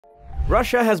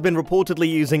Russia has been reportedly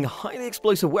using highly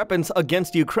explosive weapons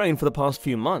against Ukraine for the past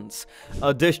few months.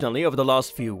 Additionally, over the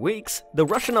last few weeks, the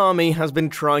Russian army has been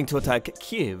trying to attack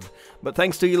Kyiv, but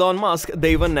thanks to Elon Musk,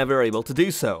 they were never able to do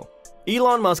so.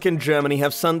 Elon Musk and Germany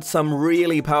have sent some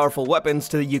really powerful weapons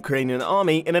to the Ukrainian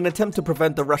army in an attempt to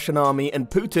prevent the Russian army and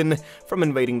Putin from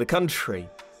invading the country.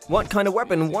 What kind of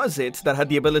weapon was it that had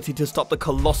the ability to stop the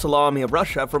colossal army of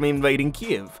Russia from invading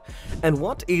Kyiv? And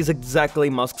what is exactly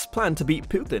Musk's plan to beat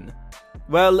Putin?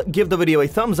 Well, give the video a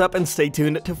thumbs up and stay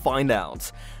tuned to find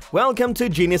out. Welcome to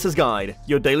Genius's Guide,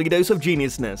 your daily dose of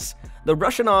geniusness. The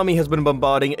Russian army has been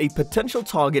bombarding a potential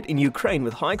target in Ukraine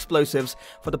with high explosives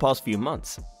for the past few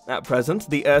months. At present,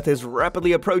 the Earth is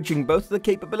rapidly approaching both the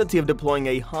capability of deploying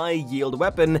a high-yield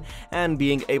weapon and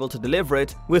being able to deliver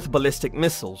it with ballistic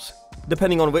missiles.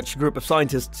 Depending on which group of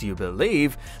scientists you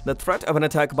believe, the threat of an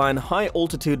attack by a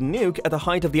high-altitude nuke at the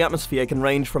height of the atmosphere can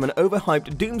range from an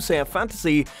overhyped doomsayer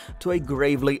fantasy to a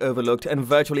gravely overlooked and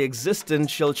virtually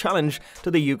existential challenge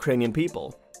to the Ukrainian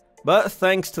people. But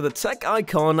thanks to the tech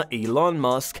icon Elon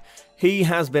Musk, he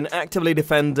has been actively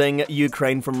defending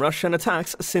Ukraine from Russian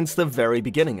attacks since the very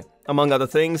beginning. Among other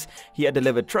things, he had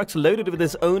delivered trucks loaded with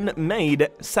his own made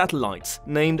satellites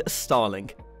named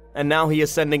Starlink. And now he is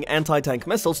sending anti-tank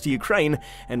missiles to Ukraine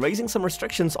and raising some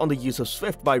restrictions on the use of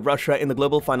SWIFT by Russia in the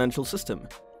global financial system.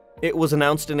 It was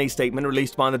announced in a statement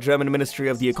released by the German Ministry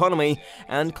of the Economy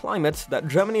and Climate that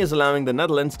Germany is allowing the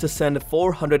Netherlands to send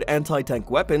 400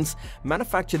 anti-tank weapons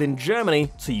manufactured in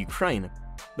Germany to Ukraine.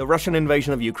 The Russian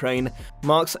invasion of Ukraine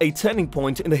marks a turning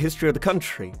point in the history of the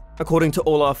country. According to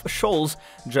Olaf Scholz,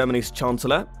 Germany's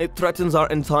chancellor, it threatens our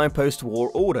entire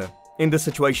post-war order. In this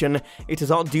situation, it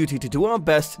is our duty to do our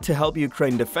best to help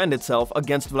Ukraine defend itself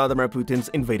against Vladimir Putin's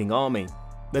invading army.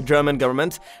 The German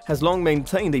government has long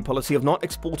maintained a policy of not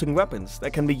exporting weapons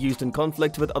that can be used in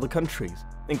conflict with other countries,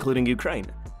 including Ukraine.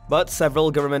 But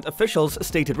several government officials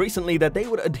stated recently that they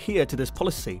would adhere to this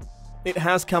policy. It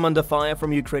has come under fire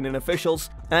from Ukrainian officials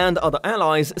and other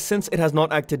allies since it has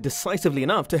not acted decisively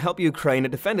enough to help Ukraine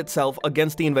defend itself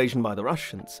against the invasion by the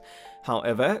Russians.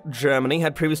 However, Germany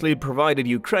had previously provided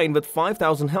Ukraine with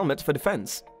 5,000 helmets for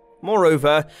defense.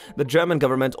 Moreover, the German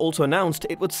government also announced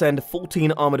it would send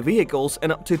 14 armored vehicles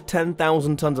and up to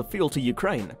 10,000 tons of fuel to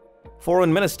Ukraine.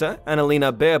 Foreign Minister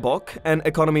Annalena Baerbock and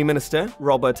Economy Minister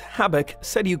Robert Habeck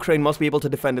said Ukraine must be able to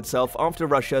defend itself after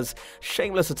Russia's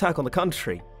shameless attack on the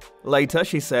country. Later,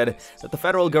 she said that the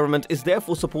federal government is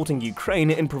therefore supporting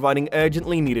Ukraine in providing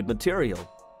urgently needed material.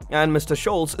 And Mr.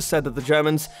 Scholz said that the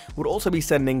Germans would also be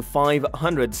sending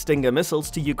 500 Stinger missiles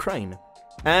to Ukraine.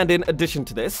 And in addition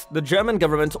to this, the German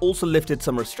government also lifted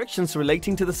some restrictions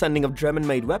relating to the sending of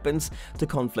German-made weapons to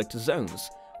conflict zones,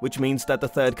 which means that the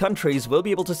third countries will be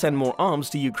able to send more arms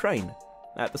to Ukraine.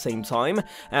 At the same time,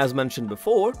 as mentioned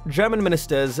before, German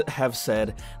ministers have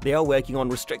said they are working on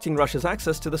restricting Russia's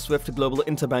access to the SWIFT global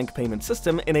interbank payment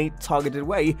system in a targeted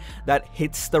way that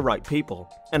hits the right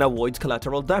people and avoids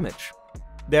collateral damage.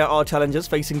 There are challenges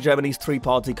facing Germany's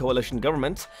three-party coalition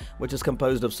government, which is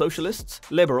composed of socialists,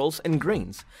 liberals, and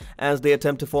Greens, as they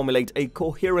attempt to formulate a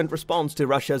coherent response to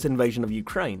Russia's invasion of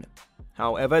Ukraine.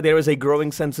 However, there is a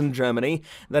growing sense in Germany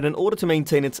that in order to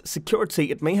maintain its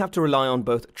security, it may have to rely on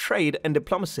both trade and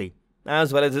diplomacy,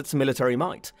 as well as its military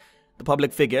might. The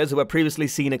public figures who were previously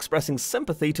seen expressing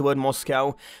sympathy toward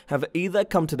Moscow have either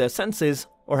come to their senses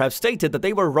or have stated that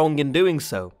they were wrong in doing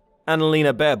so.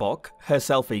 Annalena Baerbock,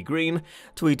 herself a Green,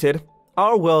 tweeted,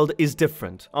 "Our world is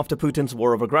different after Putin's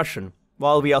war of aggression.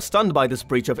 While we are stunned by this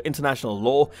breach of international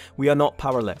law, we are not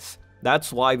powerless.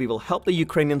 That's why we will help the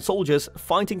Ukrainian soldiers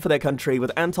fighting for their country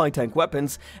with anti-tank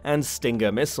weapons and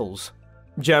Stinger missiles."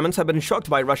 Germans have been shocked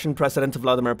by Russian President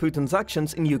Vladimir Putin's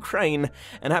actions in Ukraine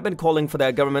and have been calling for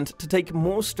their government to take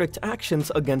more strict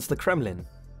actions against the Kremlin.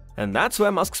 And that's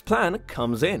where Musk's plan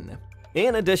comes in.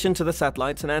 In addition to the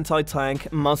satellites and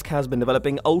anti-tank, Musk has been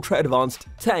developing ultra-advanced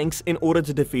tanks in order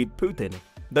to defeat Putin.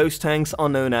 Those tanks are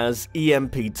known as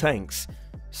EMP tanks.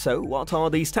 So what are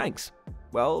these tanks?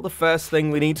 Well, the first thing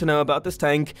we need to know about this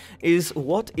tank is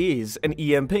what is an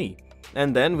EMP,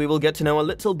 and then we will get to know a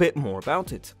little bit more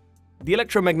about it. The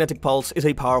electromagnetic pulse is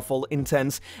a powerful,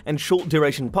 intense, and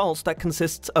short-duration pulse that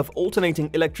consists of alternating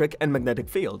electric and magnetic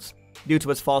fields. Due to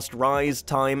its fast rise,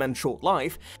 time, and short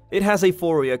life, it has a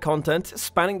Fourier content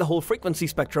spanning the whole frequency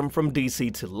spectrum from DC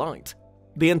to light.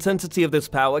 The intensity of this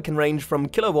power can range from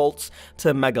kilovolts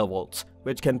to megavolts,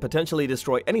 which can potentially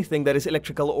destroy anything that is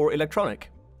electrical or electronic.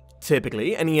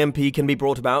 Typically, an EMP can be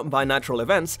brought about by natural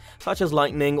events such as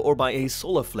lightning or by a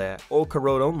solar flare or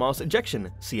coronal mass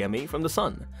ejection (CME) from the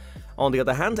sun. On the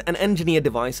other hand, an engineered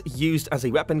device used as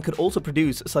a weapon could also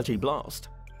produce such a blast.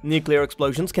 Nuclear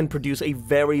explosions can produce a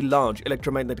very large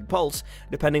electromagnetic pulse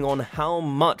depending on how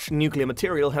much nuclear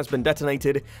material has been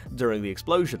detonated during the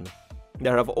explosion.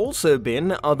 There have also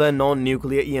been other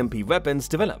non-nuclear EMP weapons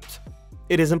developed.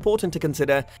 It is important to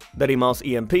consider that a mass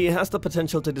EMP has the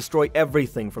potential to destroy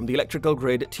everything from the electrical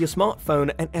grid to your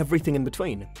smartphone and everything in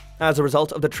between. As a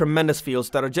result of the tremendous fields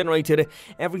that are generated,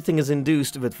 everything is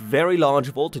induced with very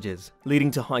large voltages, leading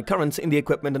to high currents in the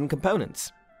equipment and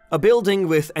components. A building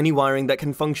with any wiring that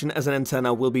can function as an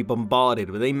antenna will be bombarded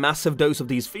with a massive dose of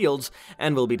these fields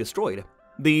and will be destroyed.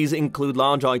 These include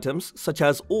large items such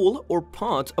as all or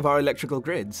part of our electrical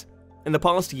grids. In the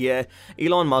past year,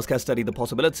 Elon Musk has studied the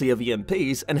possibility of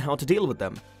EMPs and how to deal with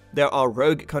them. There are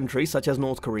rogue countries such as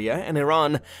North Korea and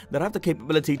Iran that have the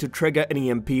capability to trigger an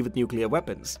EMP with nuclear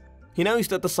weapons. He knows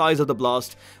that the size of the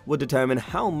blast would determine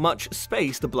how much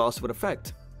space the blast would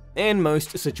affect. In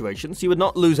most situations, you would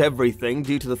not lose everything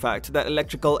due to the fact that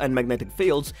electrical and magnetic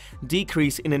fields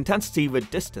decrease in intensity with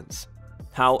distance.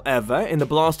 However, in the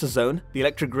blast zone, the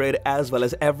electric grid as well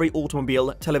as every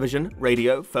automobile, television,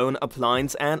 radio, phone,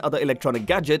 appliance and other electronic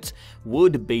gadgets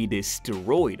would be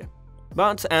destroyed.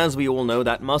 But as we all know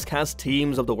that Musk has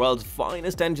teams of the world's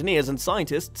finest engineers and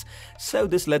scientists, so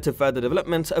this led to further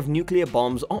development of nuclear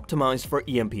bombs optimized for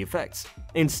EMP effects,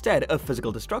 instead of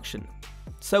physical destruction.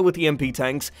 So with EMP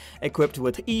tanks equipped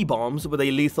with E-bombs with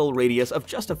a lethal radius of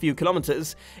just a few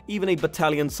kilometers, even a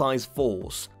battalion-sized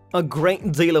force, a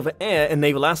great deal of air and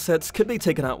naval assets could be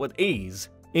taken out with ease.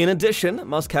 In addition,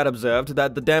 Musk had observed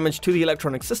that the damage to the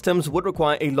electronic systems would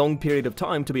require a long period of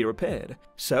time to be repaired,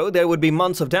 so there would be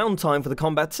months of downtime for the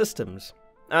combat systems.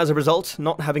 As a result,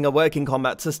 not having a working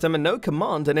combat system and no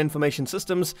command and information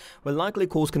systems will likely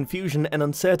cause confusion and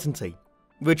uncertainty,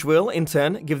 which will, in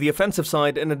turn, give the offensive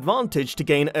side an advantage to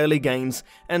gain early gains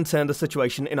and turn the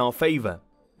situation in our favor.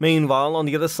 Meanwhile, on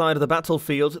the other side of the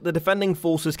battlefield, the defending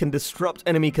forces can disrupt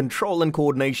enemy control and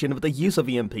coordination with the use of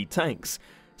EMP tanks.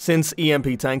 Since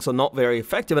EMP tanks are not very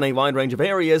effective in a wide range of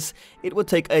areas, it would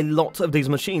take a lot of these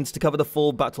machines to cover the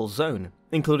full battle zone,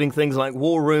 including things like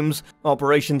war rooms,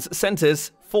 operations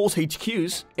centers, force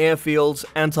HQs, airfields,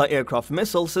 anti-aircraft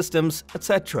missile systems,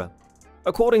 etc.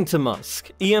 According to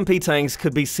Musk, EMP tanks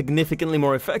could be significantly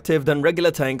more effective than regular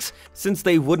tanks since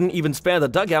they wouldn't even spare the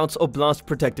dugouts or blast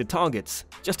protected targets.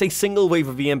 Just a single wave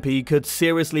of EMP could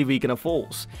seriously weaken a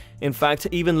force. In fact,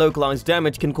 even localized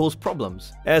damage can cause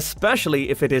problems,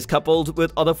 especially if it is coupled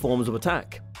with other forms of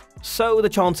attack. So the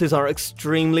chances are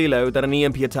extremely low that an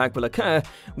EMP attack will occur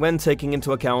when taking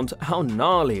into account how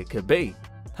gnarly it could be.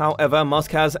 However,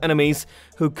 Musk has enemies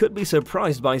who could be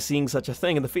surprised by seeing such a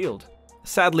thing in the field.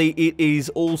 Sadly, it is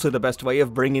also the best way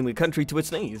of bringing the country to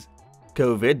its knees.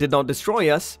 COVID did not destroy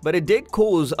us, but it did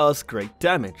cause us great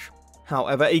damage.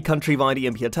 However, a country-wide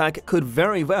EMP attack could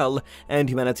very well end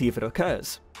humanity if it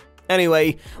occurs.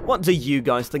 Anyway, what do you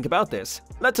guys think about this?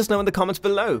 Let us know in the comments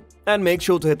below, and make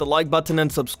sure to hit the like button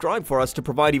and subscribe for us to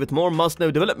provide you with more must-know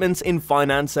developments in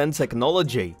finance and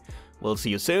technology. We'll see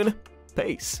you soon.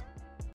 Peace.